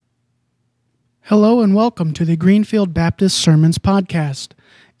Hello and welcome to the Greenfield Baptist Sermons Podcast.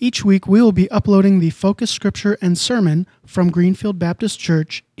 Each week we will be uploading the focus scripture and sermon from Greenfield Baptist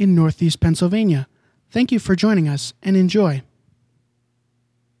Church in Northeast Pennsylvania. Thank you for joining us and enjoy.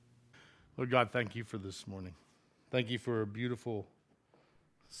 Lord God, thank you for this morning. Thank you for a beautiful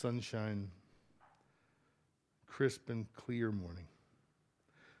sunshine, crisp and clear morning.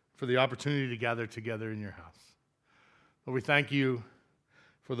 For the opportunity to gather together in your house. Lord, we thank you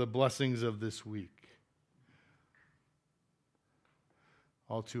for the blessings of this week.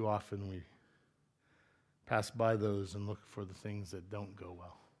 All too often we pass by those and look for the things that don't go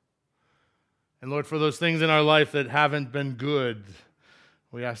well. And Lord, for those things in our life that haven't been good,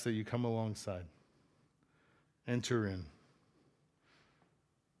 we ask that you come alongside, enter in,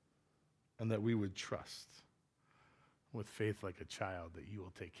 and that we would trust with faith like a child that you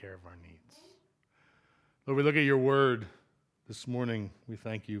will take care of our needs. Lord, we look at your word this morning. We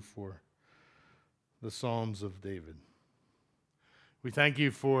thank you for the Psalms of David. We thank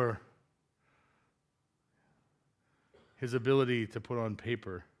you for his ability to put on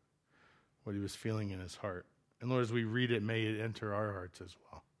paper what he was feeling in his heart. And Lord, as we read it, may it enter our hearts as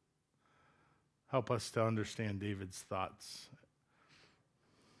well. Help us to understand David's thoughts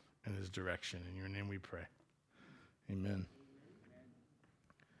and his direction. In your name we pray. Amen.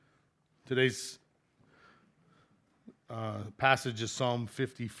 Today's passage is Psalm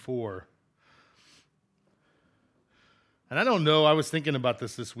 54. And I don't know, I was thinking about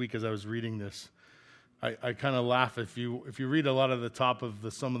this week as I was reading this. I kind of laugh if you read a lot of the top of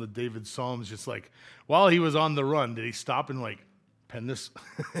some of the David Psalms, just like, while he was on the run, did he stop and like pen this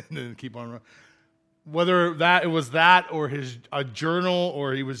and then keep on running? Whether it was that or a journal,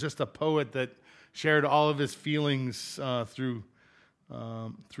 or he was just a poet that shared all of his feelings through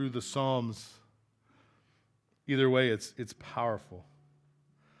the Psalms. Either way, it's powerful.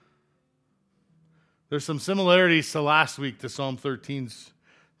 There's some similarities to last week, to Psalm 13's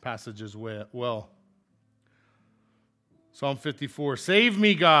passage as well. Psalm 54, save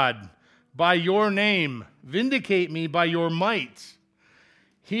me, God, by your name. Vindicate me by your might.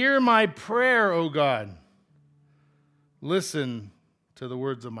 Hear my prayer, O God. Listen to the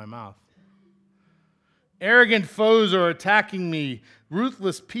words of my mouth. Arrogant foes are attacking me.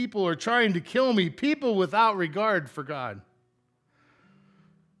 Ruthless people are trying to kill me. People without regard for God.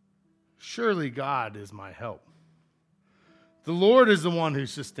 Surely God is my help. The Lord is the one who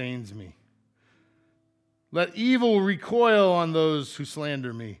sustains me. Let evil recoil on those who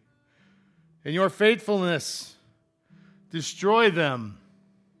slander me. In your faithfulness, destroy them.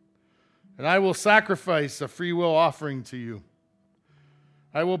 And I will sacrifice a freewill offering to you.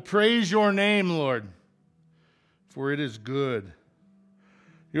 I will praise your name, Lord, for it is good.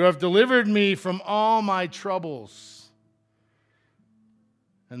 You have delivered me from all my troubles,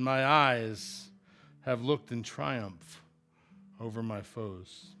 and my eyes have looked in triumph over my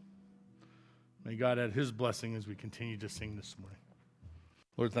foes. May God add his blessing as we continue to sing this morning.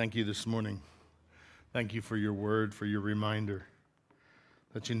 Lord, thank you this morning. Thank you for your word, for your reminder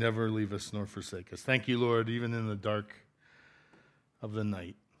that you never leave us nor forsake us. Thank you, Lord, even in the dark of the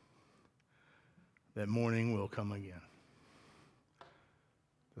night, that morning will come again.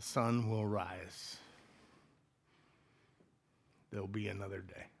 The sun will rise. There'll be another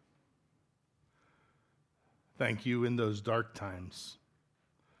day. Thank you in those dark times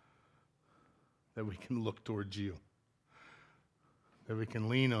that we can look towards you, that we can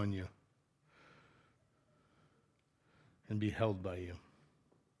lean on you and be held by you.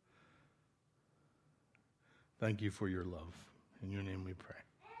 Thank you for your love. In your name we pray.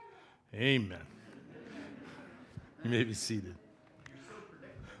 Amen. You may be seated.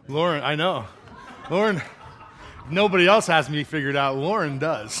 Lauren, I know. Lauren, nobody else has me figured out. Lauren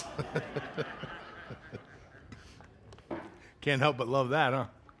does. Can't help but love that, huh?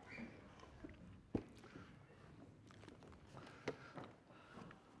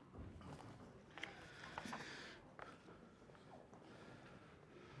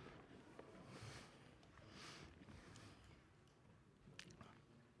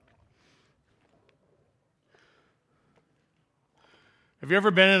 Have you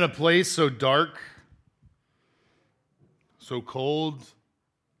ever been in a place so dark, so cold,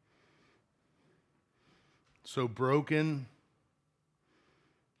 so broken,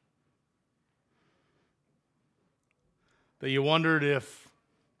 that you wondered if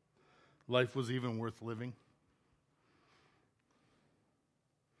life was even worth living?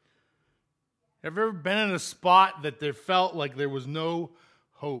 Have you ever been in a spot that there felt like there was no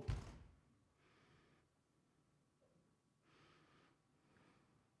hope?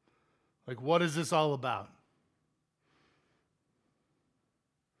 Like, what is this all about?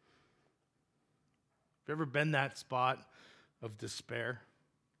 you ever been that spot of despair?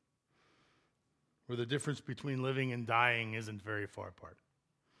 Where the difference between living and dying isn't very far apart.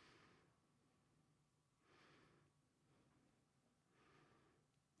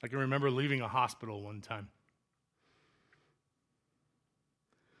 I can remember leaving a hospital one time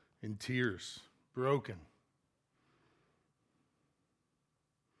in tears, broken,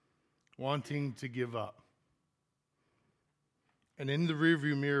 wanting to give up. And in the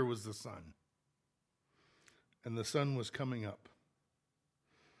rearview mirror was the sun. And the sun was coming up.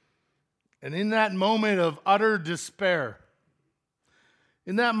 And in that moment of utter despair,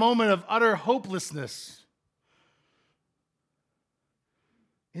 in that moment of utter hopelessness,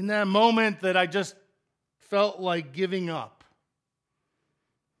 in that moment that I just felt like giving up,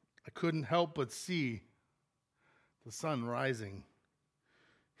 I couldn't help but see the sun rising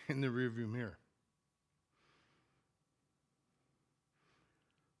in the rearview mirror.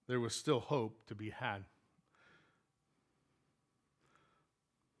 There was still hope to be had.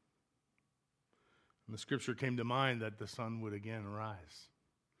 And the scripture came to mind that the sun would again rise.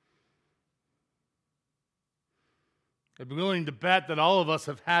 I'd be willing to bet that all of us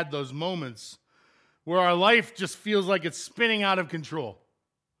have had those moments where our life just feels like it's spinning out of control.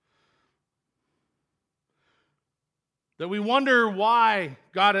 That we wonder why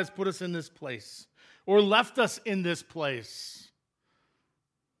God has put us in this place or left us in this place.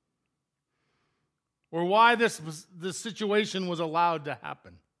 Or why this situation was allowed to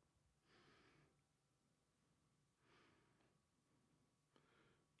happen.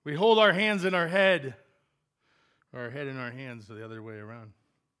 We hold our hands in our head, or our head in our hands, the other way around.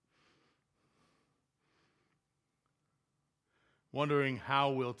 Wondering how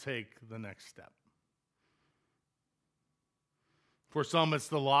we'll take the next step. For some, it's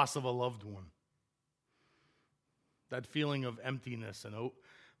the loss of a loved one. That feeling of emptiness and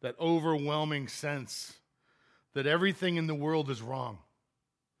that overwhelming sense that everything in the world is wrong.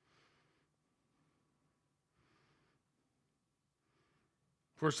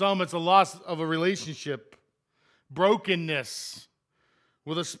 For some, it's a loss of a relationship, brokenness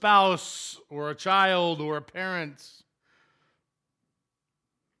with a spouse or a child or a parent.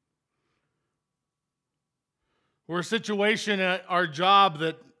 Or a situation at our job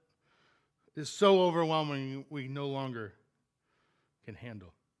that is so overwhelming we no longer can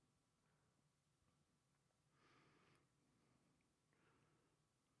handle.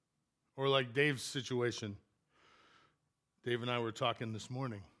 Or like Dave's situation. Dave and I were talking this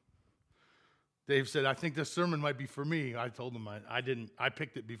morning. Dave said, I think this sermon might be for me. I told him I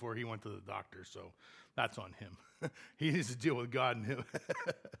picked it before he went to the doctor, so that's on him. He needs to deal with God and him.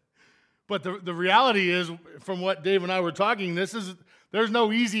 But the reality is, from what Dave and I were talking, there's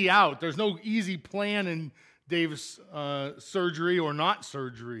no easy out. There's no easy plan in Dave's surgery or not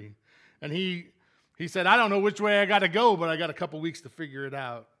surgery. And he said, I don't know which way I got to go, but I got a couple weeks to figure it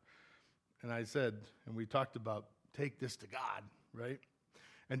out. And I said, and we talked about, take this to God, right?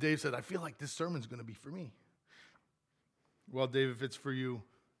 And Dave said, I feel like this sermon's going to be for me. Well, Dave, if it's for you,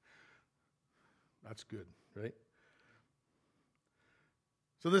 that's good, right?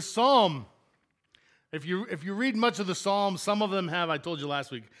 So this psalm, if you read much of the psalms, some of them have, I told you last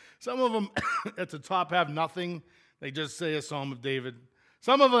week, some of them at the top have nothing. They just say a psalm of David.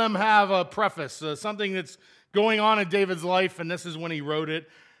 Some of them have a preface, something that's going on in David's life, and this is when he wrote it.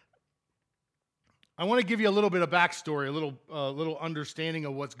 I want to give you a little bit of backstory, a little understanding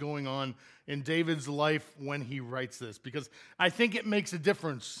of what's going on in David's life when he writes this, because I think it makes a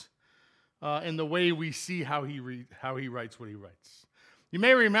difference in the way we see how he writes what he writes. You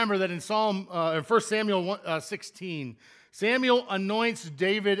may remember that in 1 Samuel 16, Samuel anoints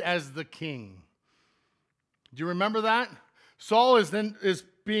David as the king. Do you remember that? Saul is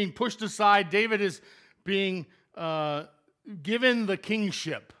being pushed aside. David is being given the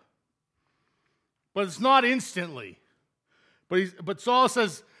kingship. But it's not instantly. But Saul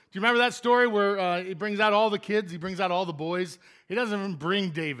says, do you remember that story where he brings out all the kids, he brings out all the boys? He doesn't even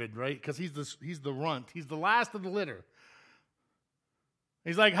bring David, right? Because he's the runt. He's the last of the litter.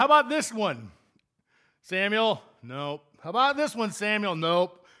 He's like, how about this one, Samuel? Nope. How about this one, Samuel?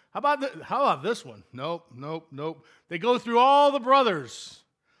 Nope. How about this one? Nope. They go through all the brothers.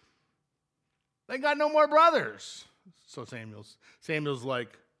 They got no more brothers. So Samuel's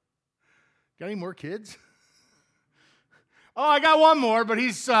like, got any more kids? Oh, I got one more, but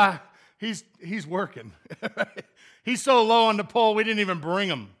he's working. He's so low on the pole, we didn't even bring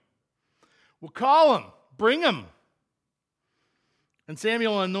him. We'll call him, bring him. And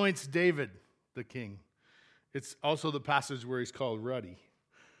Samuel anoints David the king. It's also the passage where he's called ruddy.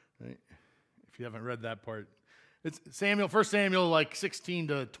 Right? If you haven't read that part. It's Samuel, 1 Samuel, like 16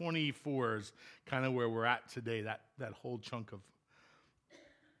 to 24 is kind of where we're at today, that whole chunk of.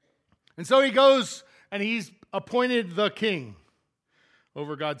 And so he goes and he's appointed the king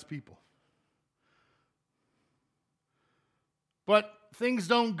over God's people. But things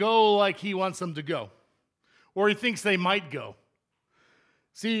don't go like he wants them to go, or he thinks they might go.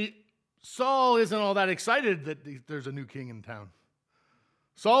 See, Saul isn't all that excited that there's a new king in town.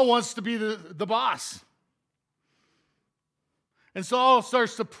 Saul wants to be the boss. And Saul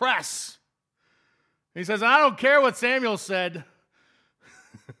starts to press. He says, I don't care what Samuel said.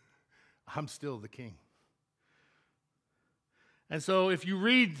 I'm still the king. And so if you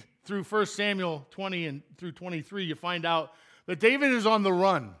read through 1 Samuel 20 and through 23, you find out that David is on the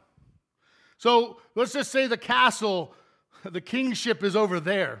run. So let's just say the castle, the kingship is over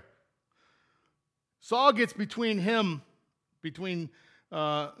there. Saul gets between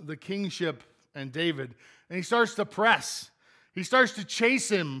the kingship and David, and he starts to press. He starts to chase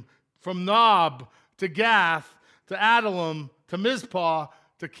him from Nob to Gath to Adullam to Mizpah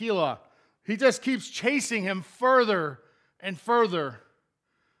to Keilah. He just keeps chasing him further and further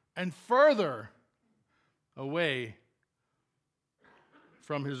and further away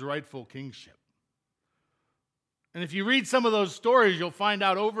from his rightful kingship. And if you read some of those stories, you'll find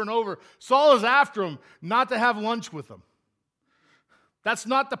out over and over, Saul is after him not to have lunch with him. That's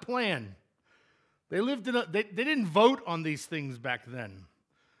not the plan. They didn't vote on these things back then.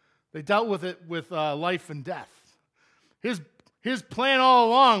 They dealt with it with life and death. His plan all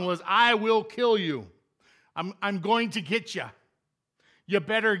along was, I will kill you. I'm going to get you. You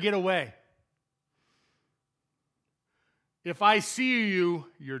better get away. If I see you,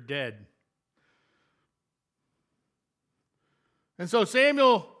 you're dead. And so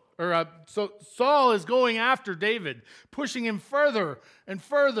Saul is going after David, pushing him further and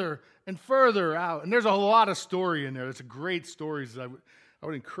further and further out. And there's a lot of story in there. It's a great stories that I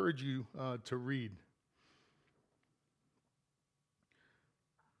would encourage you to read.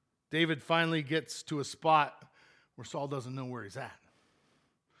 David finally gets to a spot where Saul doesn't know where he's at.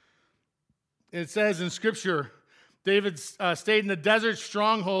 It says in Scripture, David stayed in the desert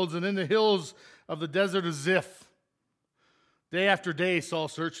strongholds and in the hills of the desert of Ziph. Day after day, Saul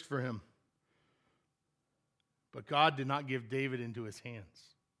searched for him. But God did not give David into his hands.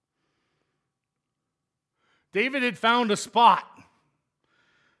 David had found a spot.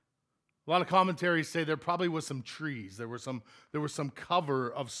 A lot of commentaries say there probably was some trees. There was some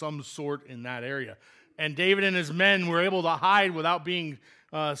cover of some sort in that area. And David and his men were able to hide without being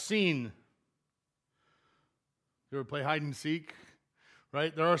seen. You ever play hide and seek?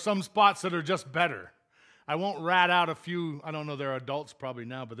 Right? There are some spots that are just better. I won't rat out a few. I don't know, there are adults probably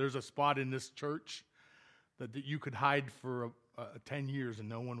now, but there's a spot in this church that you could hide for 10 years and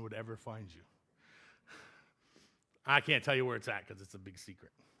no one would ever find you. I can't tell you where it's at because it's a big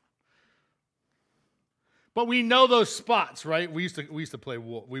secret. But we know those spots, right? We used to play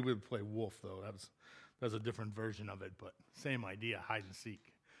wolf. We would play wolf, though. That was a different version of it, but same idea, hide and seek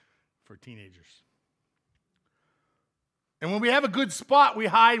for teenagers. And when we have a good spot, we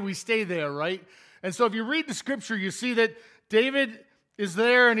hide, we stay there, right? And so if you read the Scripture, you see that David is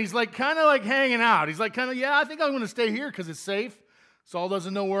there and he's kind of hanging out. He's I think I'm going to stay here because it's safe. Saul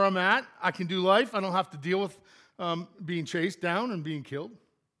doesn't know where I'm at. I can do life. I don't have to deal with being chased down and being killed.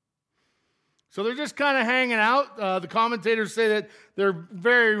 So they're just kind of hanging out. The commentators say that there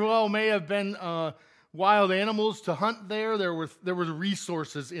very well may have been wild animals to hunt there. There was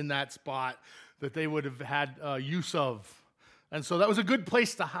resources in that spot that they would have had use of. And so that was a good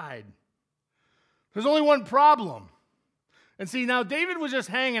place to hide. There's only one problem. And see, now David was just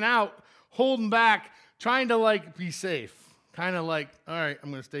hanging out, holding back, trying to be safe. Kind of all right, I'm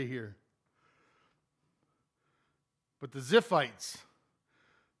going to stay here. But the Ziphites,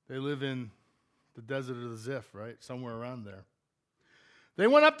 they live in the desert of the Ziph, right? Somewhere around there. They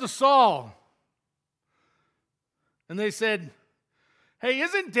went up to Saul and they said, hey,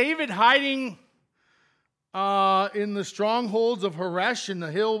 isn't David hiding in the strongholds of Horesh in the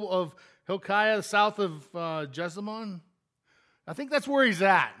hill of Hilkiah, south of Jessamon? I think that's where he's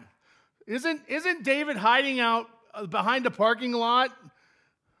at. Isn't David hiding out behind the parking lot,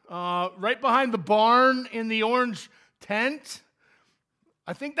 right behind the barn in the orange tent?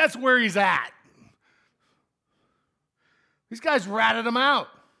 I think that's where he's at. These guys ratted him out.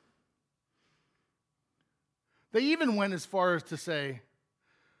 They even went as far as to say,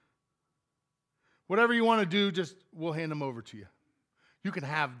 whatever you want to do, we'll hand him over to you. You can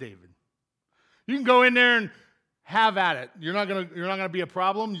have David. You can go in there and have at it. You're not gonna be a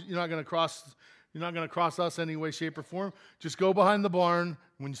problem. You're not gonna cross us any way, shape, or form. Just go behind the barn.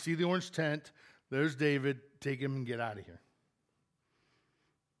 When you see the orange tent, There's David. Take him and get out of here.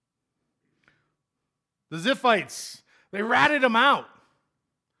 The Ziphites, they ratted him out.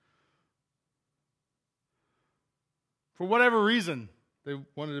 For whatever reason, they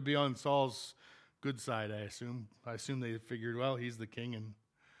wanted to be on Saul's good side, I assume. I assume they figured, well, he's the king and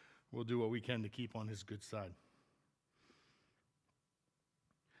we'll do what we can to keep on his good side.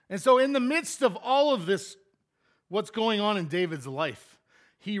 And so in the midst of all of this, what's going on in David's life,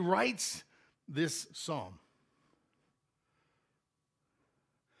 he writes this psalm.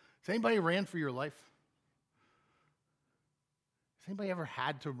 Has anybody ran for your life? Has anybody ever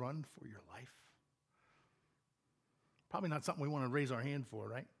had to run for your life? Probably not something we want to raise our hand for,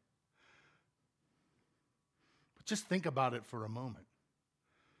 right? But just think about it for a moment.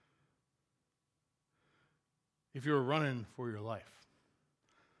 If you're running for your life,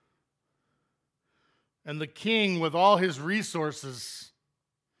 and the king with all his resources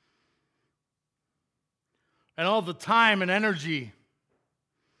and all the time and energy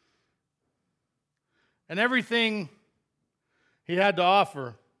and everything he had to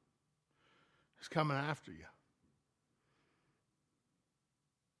offer is coming after you.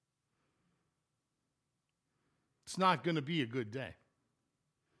 It's not going to be a good day.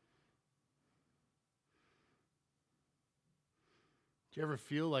 Do you ever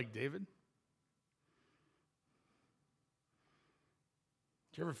feel like David?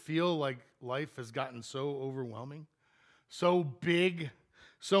 Do you ever feel like life has gotten so overwhelming, so big,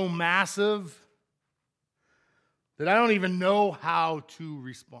 so massive, that I don't even know how to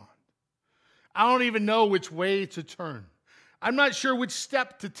respond? I don't even know which way to turn. I'm not sure which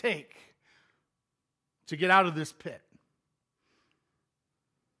step to take to get out of this pit.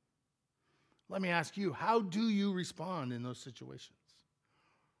 Let me ask you, how do you respond in those situations?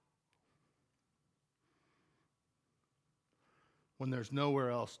 When there's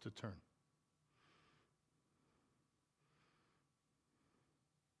nowhere else to turn.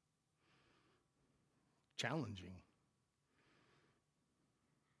 Challenging.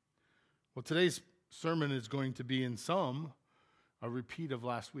 Well, today's sermon is going to be in some a repeat of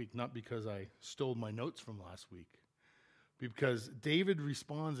last week, not because I stole my notes from last week, but because David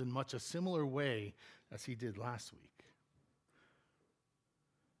responds in much a similar way as he did last week.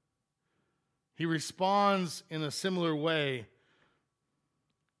 He responds in a similar way,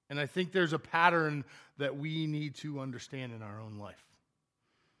 and I think there's a pattern that we need to understand in our own life.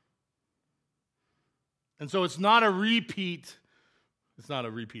 And so it's not a repeat. It's not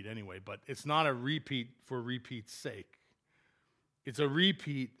a repeat anyway, but it's not a repeat for repeat's sake. It's a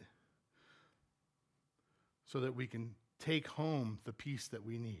repeat so that we can take home the peace that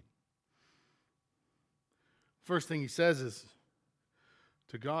we need. First thing he says is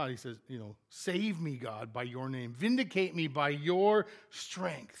to God, he says, save me, God, by your name. Vindicate me by your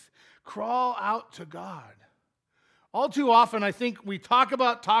strength. Crawl out to God. All too often, I think we talk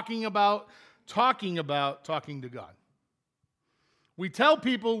about talking to God. We tell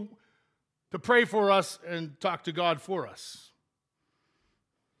people to pray for us and talk to God for us.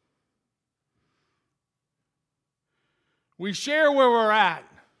 We share where we're at,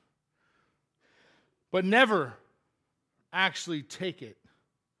 but never actually take it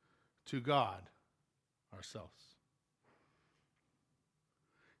to God ourselves.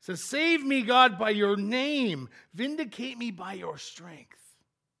 It says, save me, God, by your name. Vindicate me by your strength.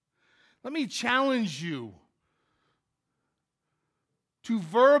 Let me challenge you to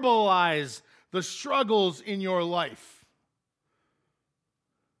verbalize the struggles in your life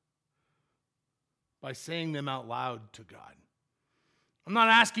by saying them out loud to God. I'm not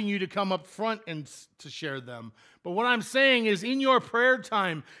asking you to come up front and to share them, but what I'm saying is in your prayer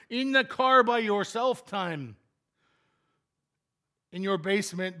time, in the car by yourself time, in your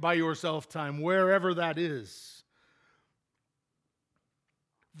basement by yourself time, wherever that is,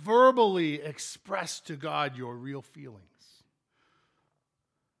 verbally express to God your real feelings.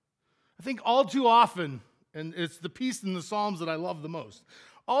 I think all too often, and it's the piece in the Psalms that I love the most,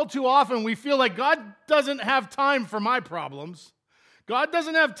 all too often we feel like God doesn't have time for my problems. God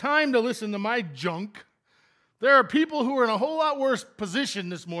doesn't have time to listen to my junk. There are people who are in a whole lot worse position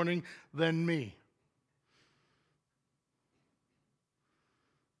this morning than me.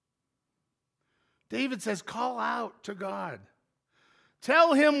 David says, call out to God.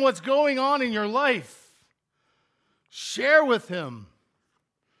 Tell him what's going on in your life. Share with him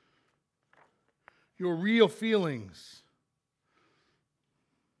your real feelings.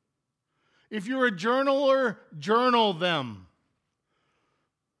 If you're a journaler, journal them.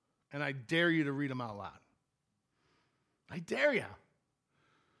 And I dare you to read them out loud. I dare you.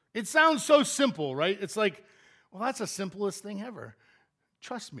 It sounds so simple, right? It's like, well, that's the simplest thing ever.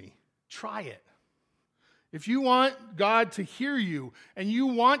 Trust me. Try it. If you want God to hear you and you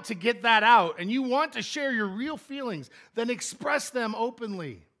want to get that out and you want to share your real feelings, then express them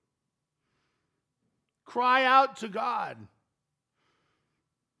openly. Cry out to God.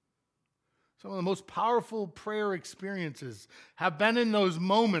 Some of the most powerful prayer experiences have been in those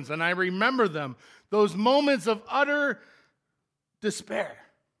moments, and I remember them, those moments of utter despair.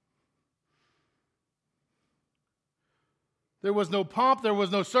 There was no pomp, there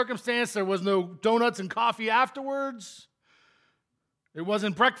was no circumstance, there was no donuts and coffee afterwards. It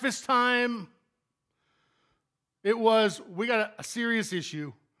wasn't breakfast time. It was, we got a serious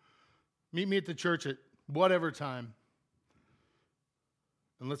issue. Meet me at the church at whatever time.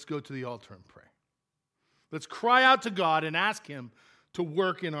 And let's go to the altar and pray. Let's cry out to God and ask Him to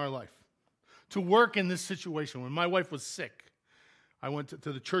work in our life, to work in this situation. When my wife was sick, I went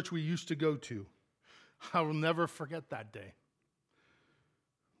to the church we used to go to. I will never forget that day.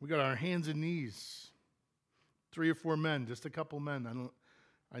 We got our hands and knees. 3 or 4 men, just a couple men.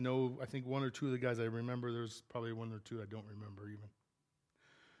 I think 1 or 2 of the guys I remember. There's probably 1 or 2 I don't remember even.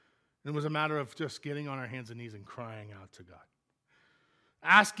 It was a matter of just getting on our hands and knees and crying out to God.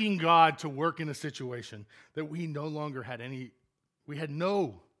 Asking God to work in a situation that we no longer had we had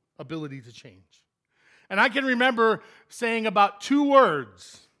no ability to change. And I can remember saying about 2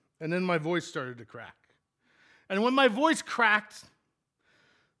 words, and then my voice started to crack. And when my voice cracked,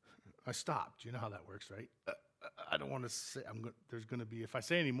 I stopped. You know how that works, right? I don't want to say, there's going to be, if I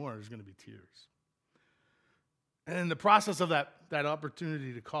say any more, there's going to be tears. And in the process of that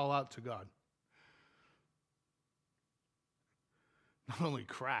opportunity to call out to God, not only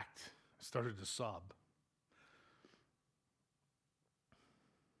cracked, I started to sob.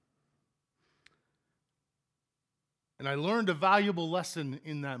 And I learned a valuable lesson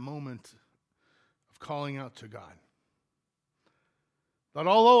in that moment of calling out to God. That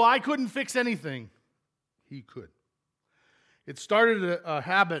although I couldn't fix anything, He could. It started a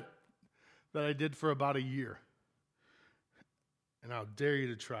habit that I did for about a year. And I'll dare you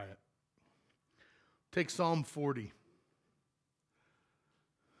to try it. Take Psalm 40.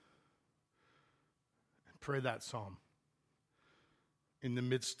 And pray that psalm in the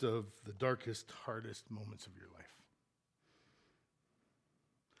midst of the darkest, hardest moments of your life.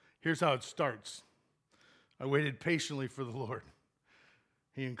 Here's how it starts. I waited patiently for the Lord.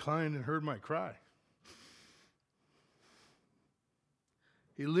 He inclined and heard my cry.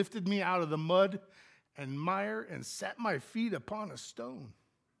 He lifted me out of the mud and mire and set my feet upon a stone,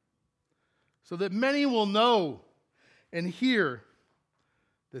 so that many will know and hear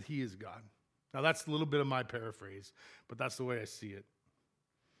that He is God. Now that's a little bit of my paraphrase, but that's the way I see it.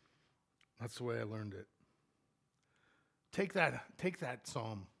 That's the way I learned it. Take that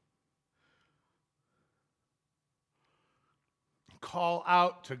psalm. Call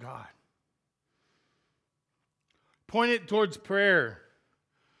out to God. Point it towards prayer.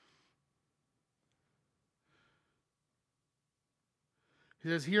 He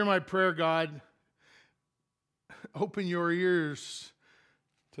says, hear my prayer, God. Open your ears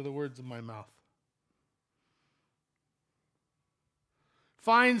to the words of my mouth.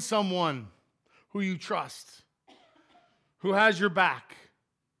 Find someone who you trust, who has your back,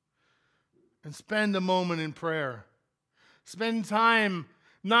 and spend a moment in prayer. Spend time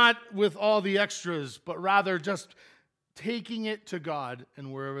not with all the extras, but rather just taking it to God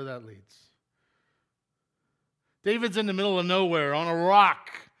and wherever that leads. David's in the middle of nowhere on a rock,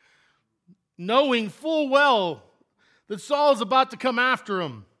 knowing full well that Saul's about to come after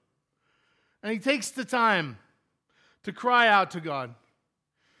him. And he takes the time to cry out to God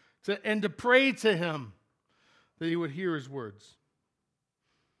and to pray to Him that He would hear his words.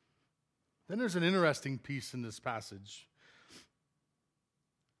 Then there's an interesting piece in this passage.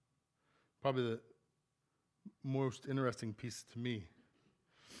 Probably the most interesting piece to me.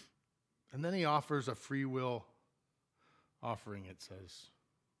 And then he offers a free will offering, it says,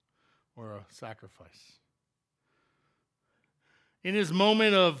 or a sacrifice. In his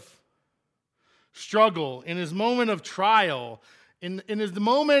moment of struggle, in his moment of trial, in his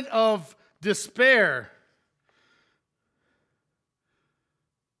moment of despair,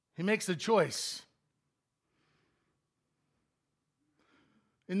 he makes a choice.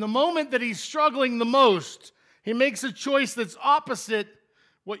 In the moment that he's struggling the most, he makes a choice that's opposite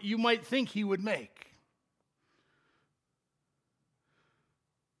what you might think he would make.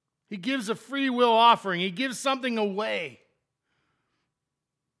 He gives a free will offering. He gives something away.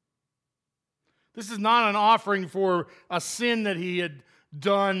 This is not an offering for a sin that he had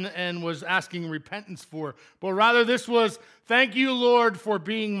done and was asking repentance for, but rather this was, thank you, Lord, for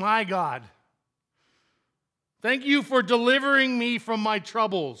being my God. Thank you for delivering me from my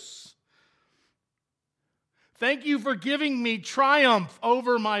troubles. Thank you for giving me triumph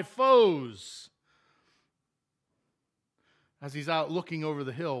over my foes. As he's out looking over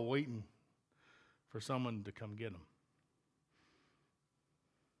the hill, waiting for someone to come get him.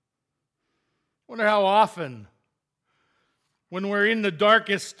 Wonder how often, when we're in the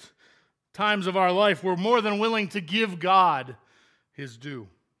darkest times of our life, we're more than willing to give God his due.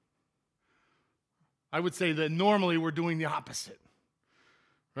 I would say that normally we're doing the opposite,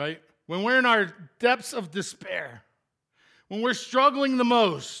 right? When we're in our depths of despair, when we're struggling the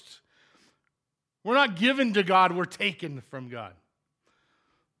most, we're not given to God, we're taken from God.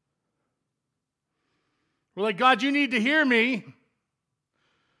 We're like, God, you need to hear me.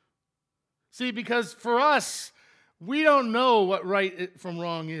 See, because for us, we don't know what right from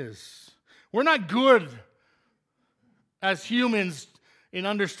wrong is. We're not good as humans in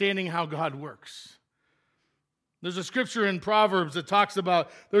understanding how God works. There's a scripture in Proverbs that talks about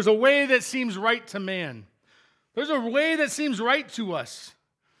there's a way that seems right to man. There's a way that seems right to us.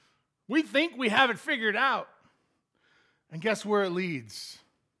 We think we have it figured out. And guess where it leads?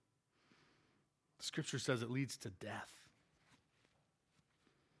 The scripture says it leads to death.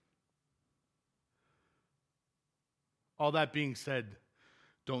 All that being said,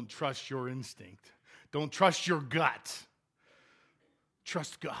 don't trust your instinct. Don't trust your gut.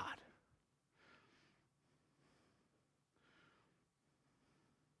 Trust God.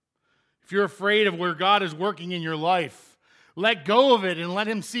 If you're afraid of where God is working in your life, let go of it and let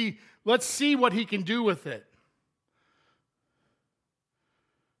him see. Let's see what he can do with it.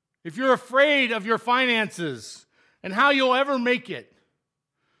 If you're afraid of your finances and how you'll ever make it,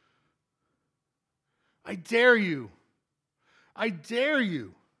 I dare you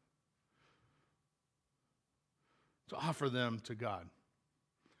to offer them to God.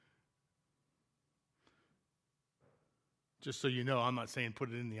 Just so you know, I'm not saying put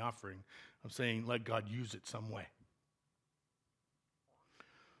it in the offering. I'm saying let God use it some way.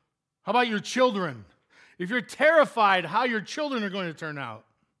 How about your children? If you're terrified how your children are going to turn out,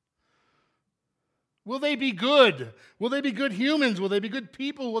 will they be good? Will they be good humans? Will they be good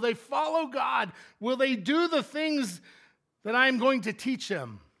people? Will they follow God? Will they do the things that I'm going to teach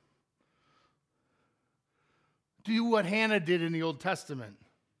them? Do what Hannah did in the Old Testament.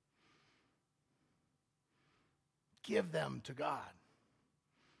 Give them to God.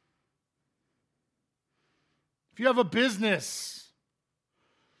 If you have a business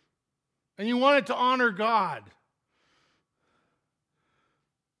and you want it to honor God,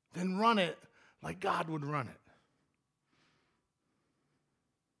 then run it like God would run it.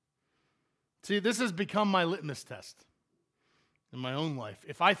 See, this has become my litmus test in my own life.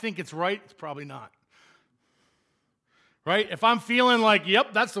 If I think it's right, it's probably not. Right? If I'm feeling like,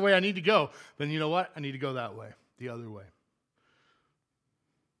 yep, that's the way I need to go, then you know what? I need to go that way, the other way.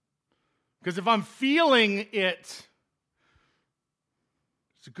 Because if I'm feeling it,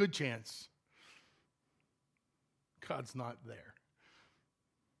 it's a good chance God's not there.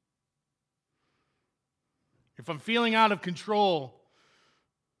 If I'm feeling out of control,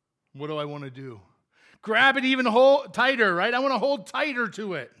 what do I want to do? Grab it even tighter, right? I want to hold tighter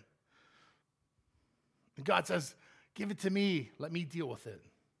to it. And God says, give it to me. Let me deal with it.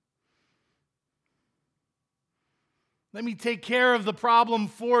 Let me take care of the problem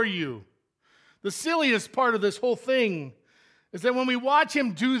for you. The silliest part of this whole thing is that when we watch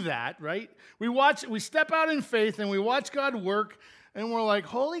him do that, right? We step out in faith and we watch God work and we're like,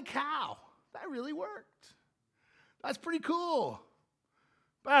 holy cow, that really worked. That's pretty cool.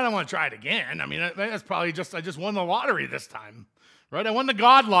 But I don't want to try it again. I mean, that's probably I just won the lottery this time, right? I won the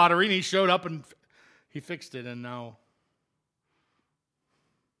God lottery and he showed up and he fixed it and now.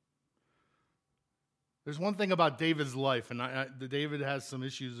 There's one thing about David's life, and David has some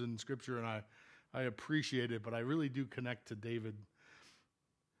issues in Scripture, and I appreciate it, but I really do connect to David,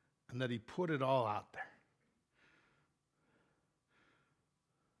 and that he put it all out there.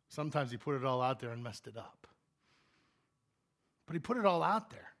 Sometimes he put it all out there and messed it up. But he put it all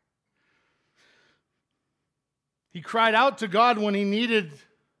out there. He cried out to God when he needed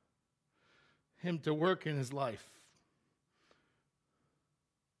him to work in his life.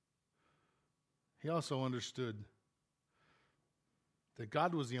 He also understood that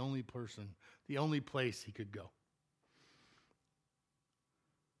God was the only person, the only place he could go.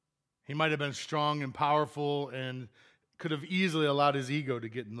 He might have been strong and powerful and could have easily allowed his ego to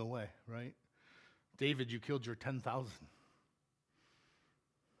get in the way, right? David, you killed your 10,000.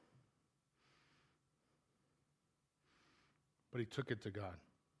 But he took it to God.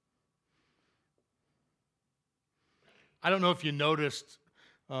 I don't know if you noticed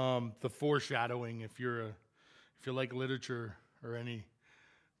the foreshadowing, if you like literature or any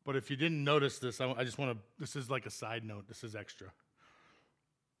But if you didn't notice this, I just want to, this is like a side note. This is extra.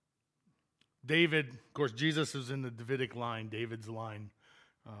 David, of course, Jesus is in the Davidic line, David's line,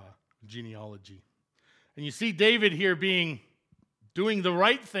 genealogy. And you see David here doing the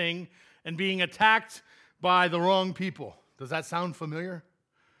right thing and being attacked by the wrong people. Does that sound familiar?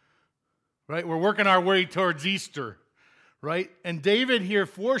 Right? We're working our way towards Easter, right? And David here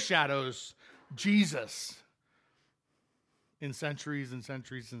foreshadows Jesus in centuries and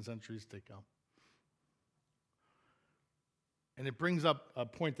centuries and centuries to come. And it brings up a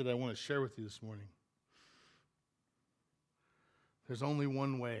point that I want to share with you this morning. There's only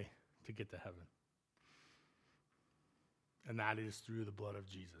one way to get to heaven, and that is through the blood of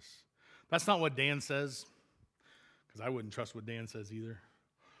Jesus. That's not what Dan says, because I wouldn't trust what Dan says either.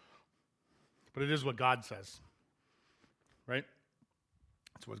 But it is what God says, right?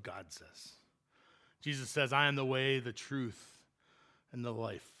 That's what God says. Jesus says, I am the way, the truth, and the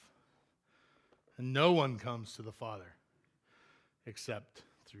life. And no one comes to the Father except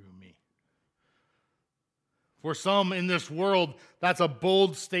through me. For some in this world, that's a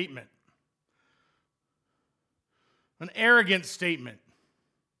bold statement, an arrogant statement.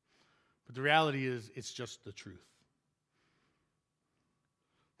 But the reality is, it's just the truth.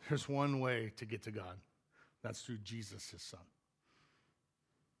 There's one way to get to God. That's through Jesus, his Son.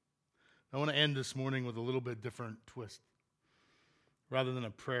 I want to end this morning with a little bit different twist. Rather than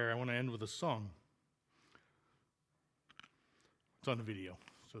a prayer, I want to end with a song. It's on the video,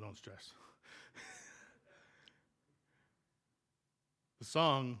 so don't stress. The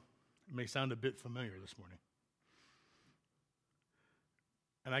song may sound a bit familiar this morning.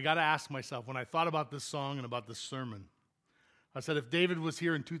 And I got to ask myself, when I thought about this song and about this sermon, I said, if David was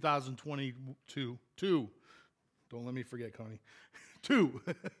here in 2022, don't let me forget, Connie,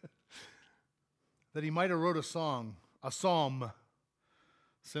 that he might have wrote a psalm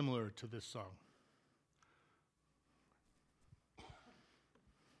similar to this song.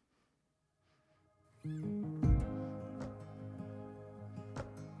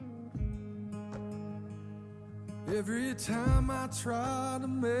 Every time I try to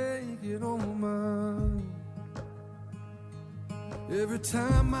make it on my own, every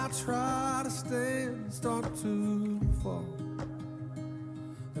time I try to stand and start to fall,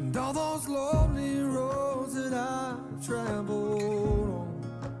 and all those lonely roads that I've traveled on,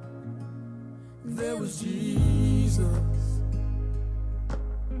 there was Jesus.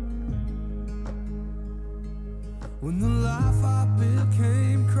 When the life I built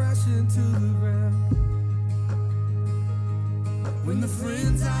came crashing to the ground, when the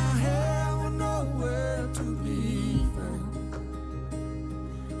friends I had were nowhere to be found,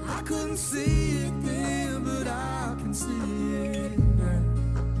 I couldn't see it then, but I can see it now.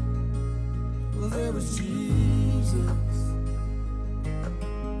 Well, there was Jesus.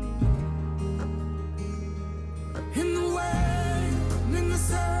 In the way, in the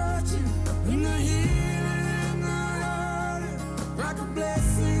searching, in the healing, in the hurting, like a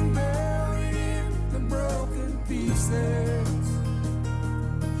blessing buried in the broken pieces.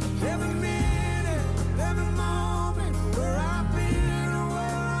 Every minute, every moment, where I've been or where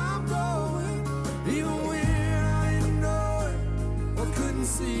I'm going, even when I didn't know it or couldn't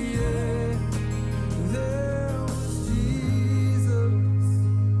see it, there was Jesus.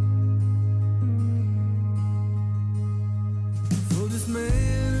 For this man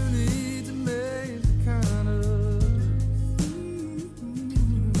who needs amazing kind of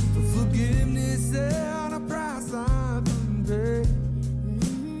forgiveness and a price I couldn't pay.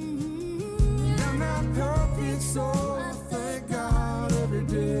 Perfect, so I thank God every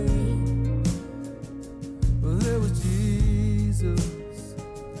day. Well, there was Jesus.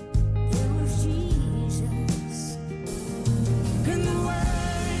 There was Jesus. In the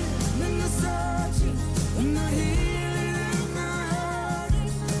way, in the searching, in the healing, in the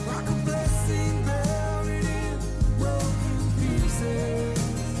hurting, like a blessing buried in broken pieces.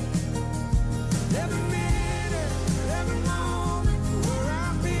 Every minute, every moment, where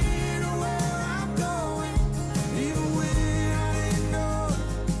I've been or where I'm going, even when I didn't know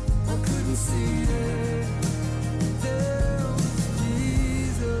or couldn't see it, there was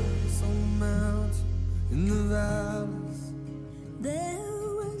Jesus on the mountain, in the valleys.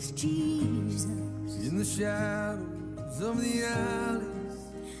 There was Jesus in the shadows of the alleys.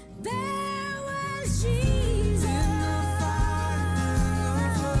 There was Jesus in the fire, in the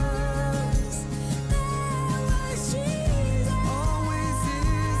floods. There was Jesus, always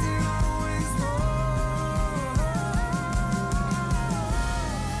is and always was.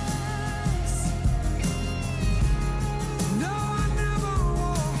 No, I never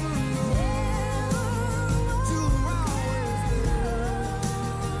walk alone. You were always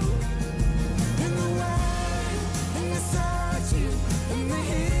there.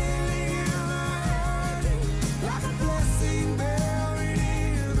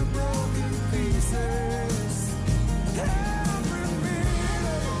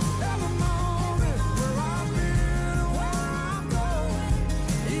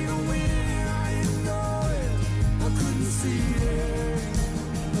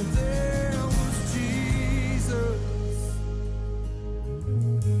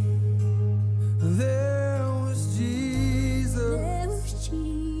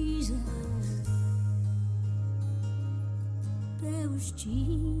 knows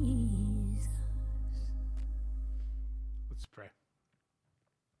Jesus. Let's pray.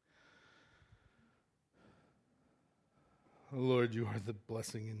 Oh Lord, you are the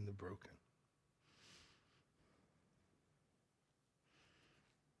blessing in the broken.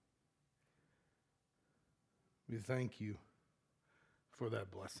 We thank you for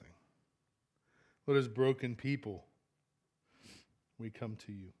that blessing. Lord, as broken people, we come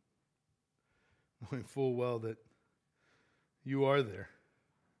to you, knowing full well that you are there.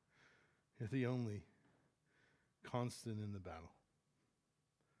 You're the only constant in the battle.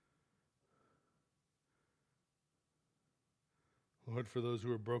 Lord, for those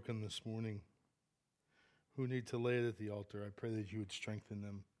who are broken this morning, who need to lay it at the altar, I pray that you would strengthen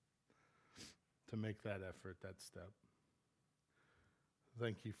them to make that effort, that step.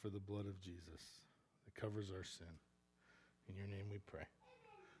 Thank you for the blood of Jesus that covers our sin. In your name we pray.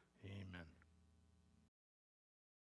 Amen.